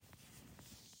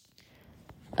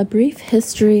A brief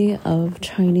history of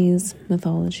Chinese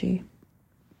mythology.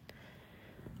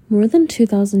 More than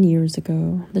 2,000 years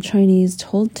ago, the Chinese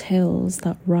told tales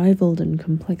that rivaled in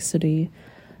complexity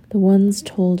the ones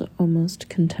told almost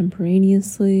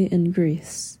contemporaneously in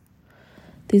Greece.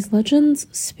 These legends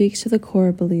speak to the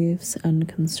core beliefs and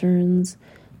concerns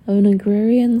of an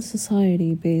agrarian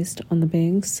society based on the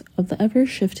banks of the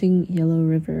ever-shifting Yellow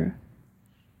River.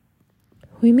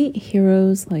 We meet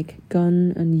heroes like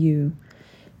Gun and Yu,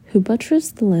 who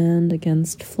buttressed the land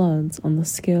against floods on the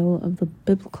scale of the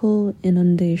biblical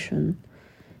inundation,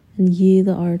 and Yi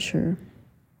the archer,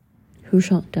 who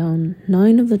shot down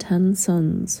 9 of the 10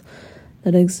 suns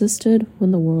that existed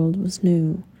when the world was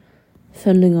new,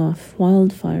 fending off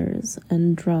wildfires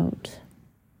and drought.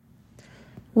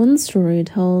 One story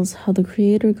tells how the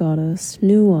creator goddess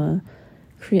Nuwa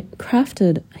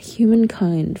crafted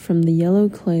humankind from the yellow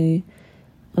clay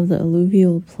of the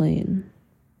alluvial plain.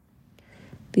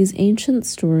 These ancient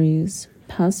stories,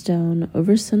 passed down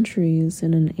over centuries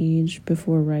in an age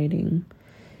before writing,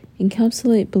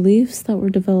 encapsulate beliefs that were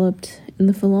developed in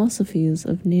the philosophies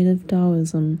of native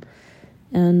Taoism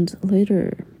and,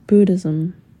 later,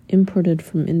 Buddhism, imported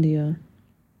from India.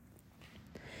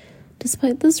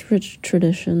 Despite this rich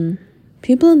tradition,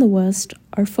 people in the West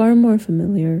are far more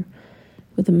familiar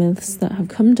with the myths that have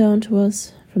come down to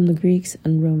us from the Greeks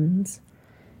and Romans,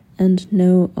 and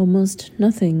know almost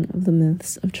nothing of the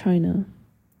myths of China.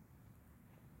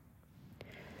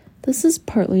 This is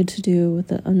partly to do with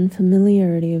the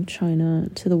unfamiliarity of China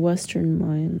to the Western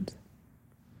mind.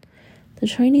 The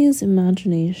Chinese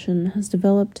imagination has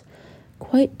developed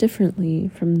quite differently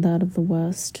from that of the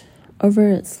West over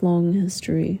its long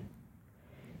history.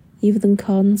 Even the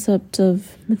concept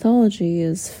of mythology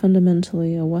is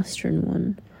fundamentally a Western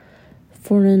one,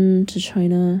 foreign to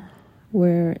China,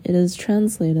 where it is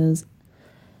translated as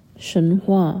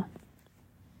Shenhua,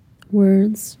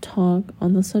 words talk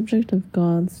on the subject of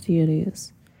gods'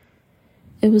 deities.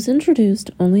 It was introduced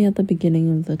only at the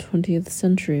beginning of the 20th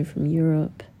century from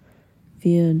Europe,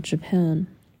 via Japan,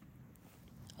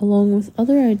 along with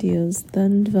other ideas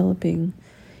then developing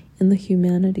in the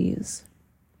humanities.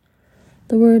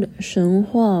 The word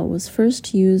Shenhua was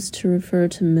first used to refer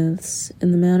to myths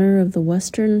in the manner of the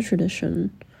Western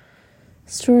tradition,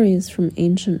 stories from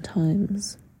ancient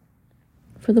times.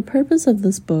 For the purpose of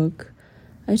this book,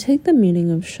 I take the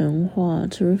meaning of Shenhua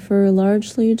to refer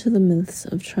largely to the myths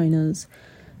of China's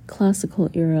classical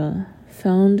era,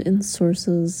 found in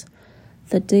sources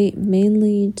that date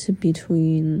mainly to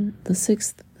between the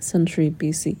 6th century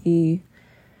BCE,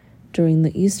 during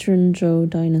the Eastern Zhou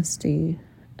dynasty,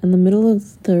 and the middle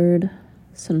of the 3rd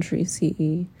century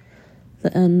CE,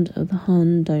 the end of the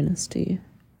Han dynasty.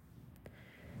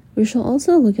 We shall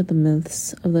also look at the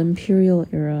myths of the imperial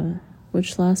era,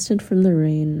 which lasted from the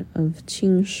reign of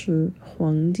Qing Shi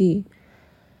Huangdi,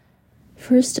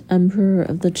 first emperor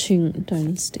of the Qing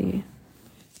dynasty,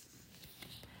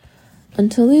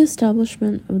 until the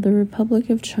establishment of the Republic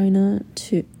of China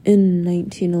in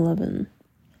 1911.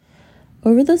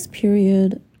 Over this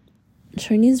period,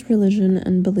 Chinese religion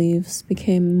and beliefs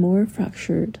became more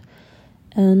fractured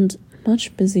and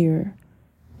much busier,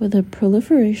 with a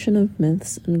proliferation of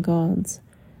myths and gods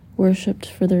worshipped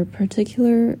for their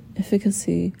particular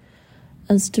efficacy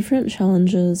as different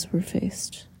challenges were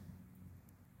faced.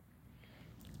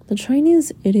 The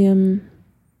Chinese idiom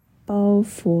Bao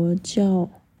Fo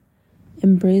Jiao,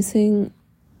 embracing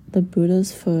the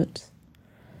Buddha's foot,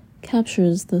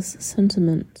 captures this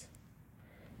sentiment.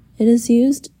 It is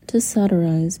used to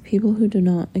satirize people who do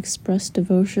not express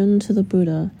devotion to the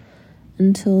Buddha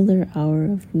until their hour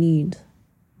of need.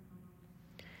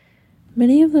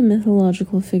 Many of the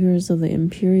mythological figures of the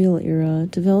imperial era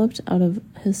developed out of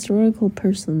historical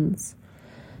persons,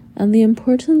 and the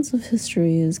importance of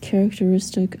history is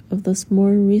characteristic of this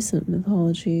more recent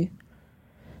mythology.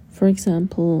 For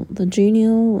example, the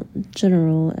genial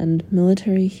general and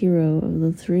military hero of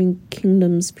the Three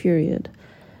Kingdoms period,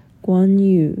 Guan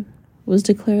Yu, was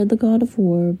declared the god of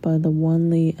war by the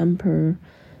Wanli Emperor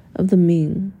of the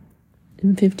Ming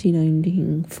in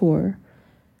 1594.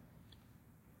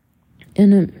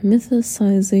 In a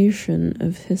mythicization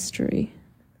of history.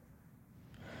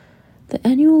 The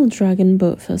annual Dragon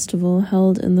Boat Festival,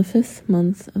 held in the 5th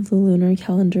month of the lunar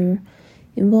calendar,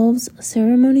 involves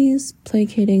ceremonies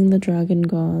placating the dragon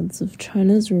gods of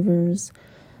China's rivers,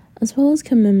 as well as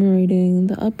commemorating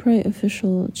the upright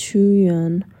official Chu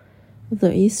Yuan of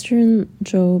the Eastern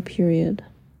Zhou period,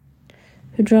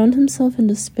 who drowned himself in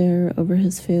despair over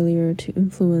his failure to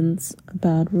influence a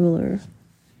bad ruler.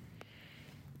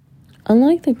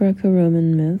 Unlike the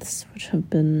Greco-Roman myths, which have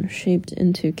been shaped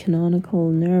into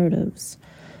canonical narratives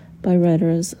by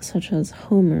writers such as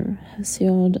Homer,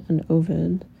 Hesiod, and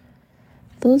Ovid.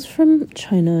 Those from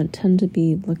China tend to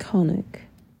be laconic,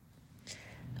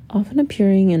 often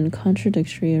appearing in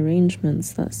contradictory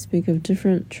arrangements that speak of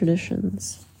different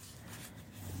traditions.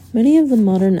 Many of the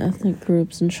modern ethnic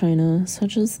groups in China,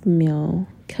 such as the Miao,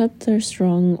 kept their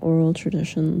strong oral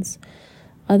traditions,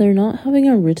 either not having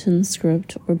a written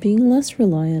script or being less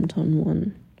reliant on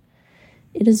one.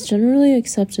 It is generally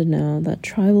accepted now that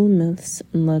tribal myths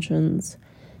and legends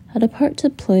had a part to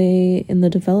play in the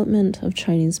development of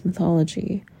Chinese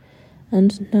mythology,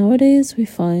 and nowadays we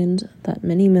find that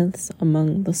many myths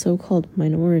among the so-called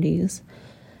minorities,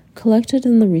 collected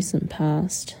in the recent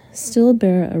past, still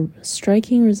bear a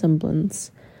striking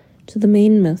resemblance to the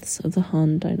main myths of the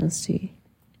Han Dynasty.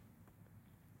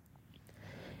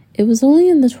 It was only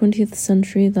in the 20th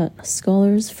century that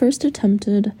scholars first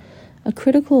attempted a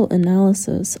critical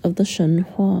analysis of the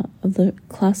Shenhua of the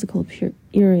classical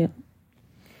era.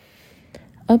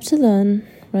 Up to then,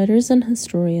 writers and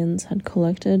historians had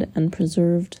collected and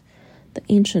preserved the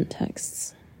ancient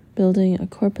texts, building a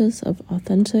corpus of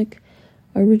authentic,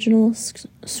 original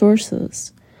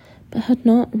sources, but had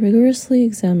not rigorously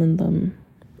examined them,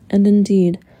 and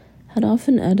indeed had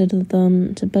often edited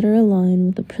them to better align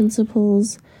with the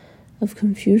principles of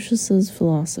Confucius's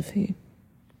philosophy.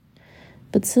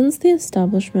 But since the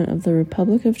establishment of the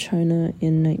Republic of China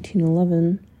in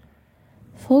 1911,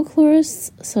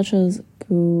 folklorists such as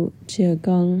Gu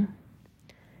Jiegang,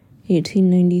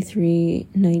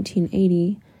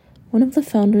 1893-1980, one of the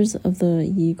founders of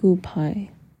the Yigu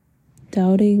Pai,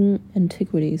 doubting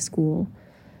antiquity school,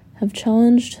 have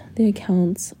challenged the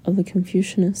accounts of the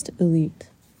Confucianist elite.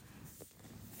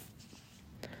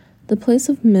 The place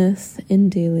of myth in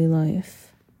daily life.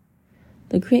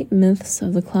 The great myths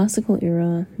of the classical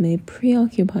era may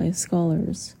preoccupy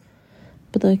scholars,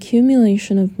 but the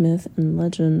accumulation of myth and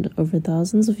legend over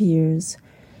thousands of years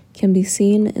can be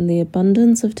seen in the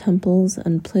abundance of temples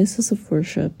and places of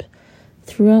worship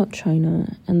throughout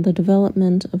China and the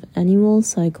development of annual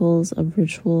cycles of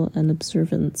ritual and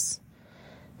observance.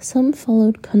 Some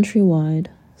followed countrywide,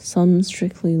 some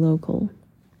strictly local.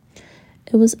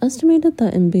 It was estimated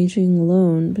that in Beijing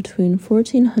alone, between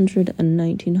 1400 and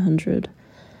 1900,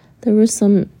 there were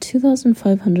some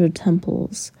 2,500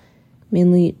 temples,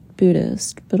 mainly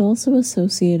Buddhist, but also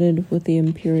associated with the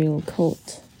imperial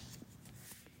cult.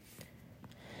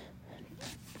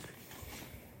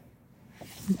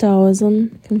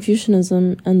 Taoism,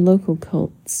 Confucianism, and local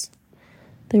cults.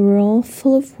 They were all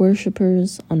full of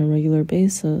worshippers on a regular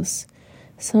basis,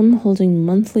 some holding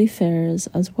monthly fairs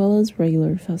as well as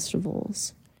regular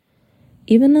festivals.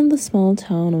 Even in the small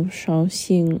town of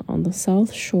Shaoxing on the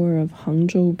south shore of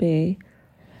Hangzhou Bay,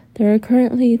 there are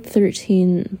currently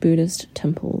 13 Buddhist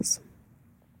temples,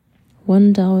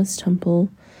 one Taoist temple,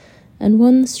 and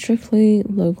one strictly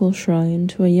local shrine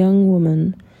to a young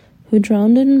woman who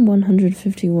drowned in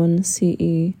 151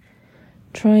 CE,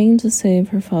 trying to save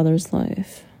her father's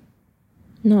life.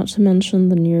 Not to mention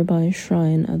the nearby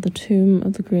shrine at the tomb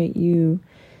of the great Yu,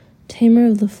 tamer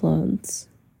of the floods.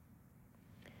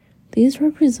 These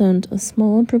represent a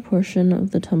small proportion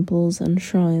of the temples and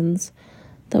shrines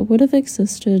that would have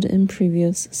existed in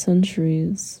previous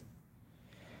centuries.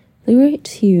 The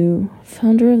great Yu,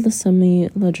 founder of the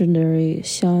semi-legendary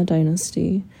Xia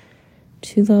dynasty,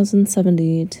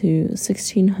 2070 to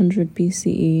 1600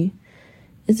 BCE,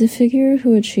 is a figure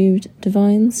who achieved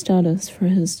divine status for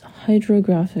his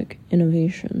hydrographic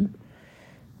innovation,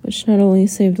 which not only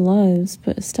saved lives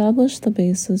but established the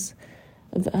basis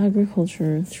of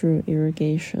agriculture through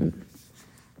irrigation.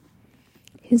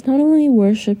 He's not only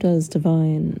worshipped as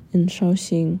divine in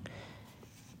Shaoxing,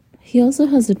 he also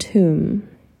has a tomb,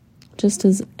 just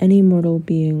as any mortal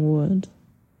being would.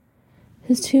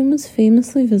 His tomb was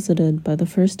famously visited by the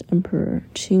first emperor,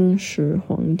 Qing Shi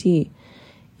Huangdi,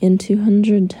 in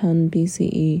 210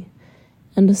 BCE,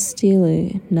 and a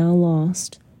stele, now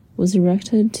lost, was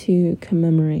erected to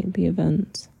commemorate the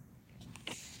event.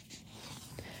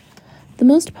 The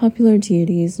most popular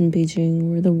deities in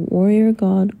Beijing were the warrior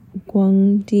god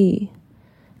Guangdi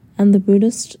and the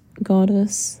Buddhist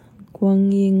goddess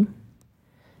Guanyin.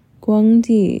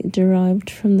 Guangdi derived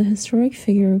from the historic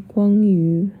figure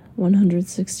Guangyu,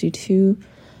 162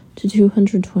 to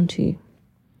 220.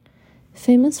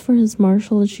 Famous for his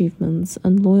martial achievements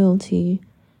and loyalty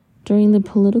during the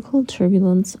political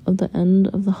turbulence of the end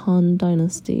of the Han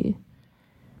Dynasty,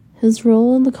 his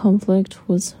role in the conflict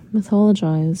was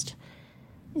mythologized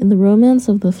in The Romance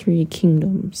of the Three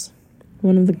Kingdoms,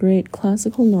 one of the great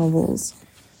classical novels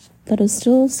that is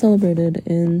still celebrated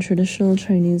in traditional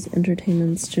Chinese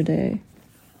entertainments today.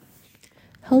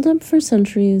 Held up for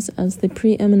centuries as the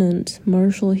preeminent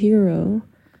martial hero,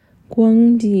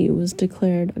 Guangdi was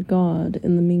declared a god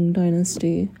in the Ming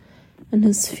Dynasty, and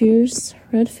his fierce,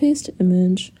 red-faced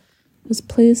image was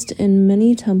placed in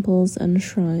many temples and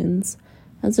shrines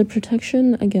as a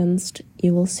protection against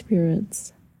evil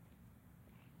spirits.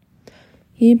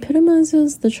 He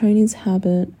epitomizes the Chinese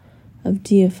habit of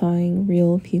deifying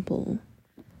real people,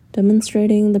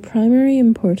 demonstrating the primary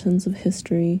importance of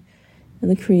history in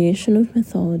the creation of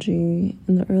mythology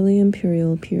in the early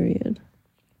imperial period.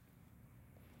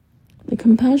 The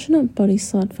compassionate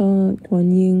bodhisattva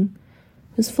Guanyin,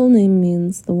 whose full name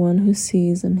means the one who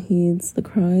sees and heeds the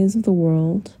cries of the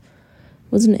world,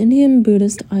 was an Indian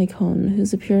Buddhist icon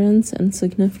whose appearance and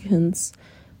significance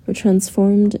were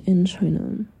transformed in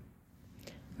China.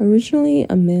 Originally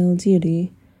a male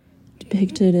deity,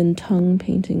 depicted in Tang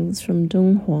paintings from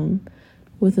Donghuang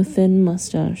with a thin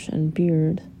mustache and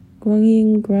beard,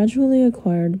 Guanyin gradually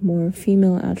acquired more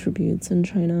female attributes in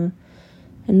China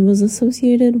and was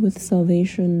associated with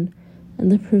salvation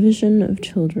and the provision of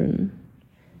children.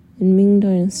 In Ming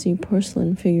Dynasty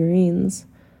porcelain figurines,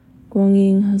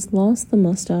 Guanyin has lost the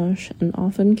mustache and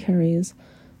often carries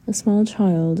a small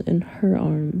child in her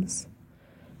arms.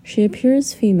 She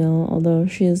appears female, although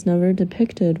she is never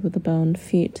depicted with the bound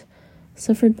feet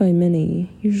suffered by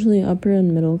many, usually upper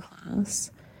and middle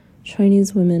class,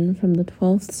 Chinese women from the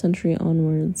 12th century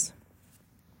onwards.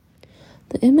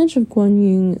 The image of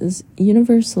Guanyin is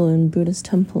universal in Buddhist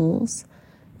temples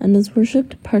and is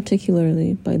worshipped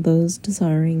particularly by those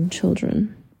desiring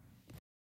children.